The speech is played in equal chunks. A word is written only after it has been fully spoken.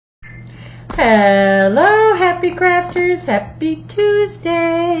Hello, happy crafters, happy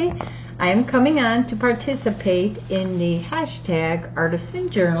Tuesday. I am coming on to participate in the hashtag Artisan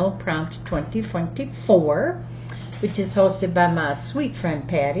Journal Prompt 2024, which is hosted by my sweet friend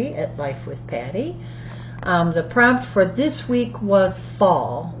Patti at Life with Patti. The prompt for this week was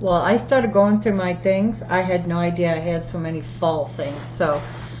fall. Well, I started going through my things. I had no idea I had so many fall things. So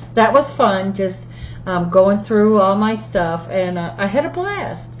that was fun, just going through all my stuff, and I had a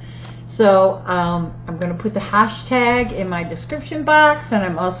blast. So I'm going to put the hashtag in my description box, and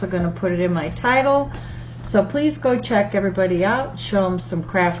I'm also going to put it in my title. So please go check everybody out, show them some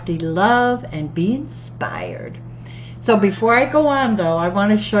crafty love, and be inspired. So before I go on, though, I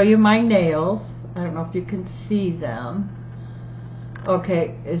want to show you my nails. I don't know if you can see them.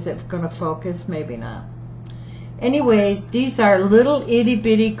 Okay, is it going to focus? Maybe not. Anyways, these are little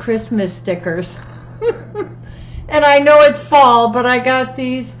itty-bitty Christmas stickers. And I know it's fall, but I got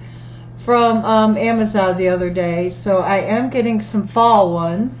these from Amazon the other day, so I am getting some fall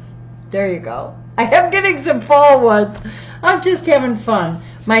ones. There you go. I am getting some fall ones. I'm just having fun.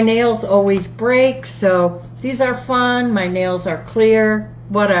 My nails always break, so these are fun. My nails are clear,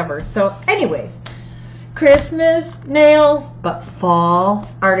 whatever. So anyways, Christmas nails, but fall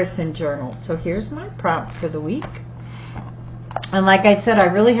artisan journal. So here's my prompt for the week. And like I said, I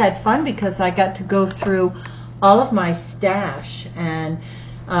really had fun because I got to go through all of my stash. And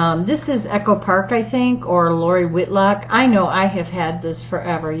this is Echo Park, I think, or Lori Whitlock. I know I have had this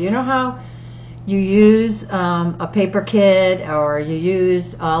forever. You know how you use a paper kit, or you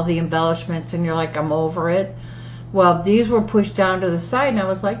use all the embellishments and you're like, I'm over it? Well, these were pushed down to the side, and I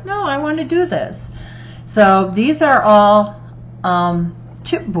was like, no, I want to do this. So these are all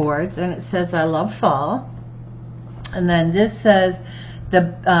chipboards, and it says I love fall. And then this says the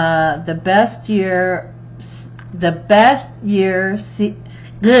best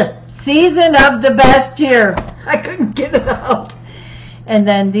season of the best year. I couldn't get it out. And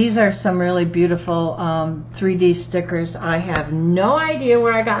then these are some really beautiful 3D stickers. I have no idea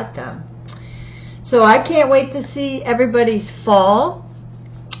where I got them. So I can't wait to see everybody's fall.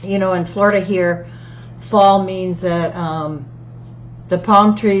 You know, in Florida here, fall means that the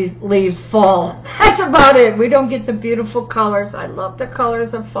palm trees leaves fall. That's about it. We don't get the beautiful colors. I love the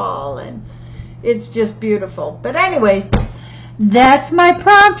colors of fall, and it's just beautiful. But anyways, that's my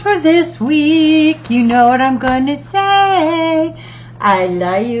prompt for this week. You know what I'm going to say. I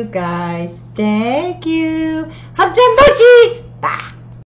love you guys. Thank you. Hugs and Moochies. Bye.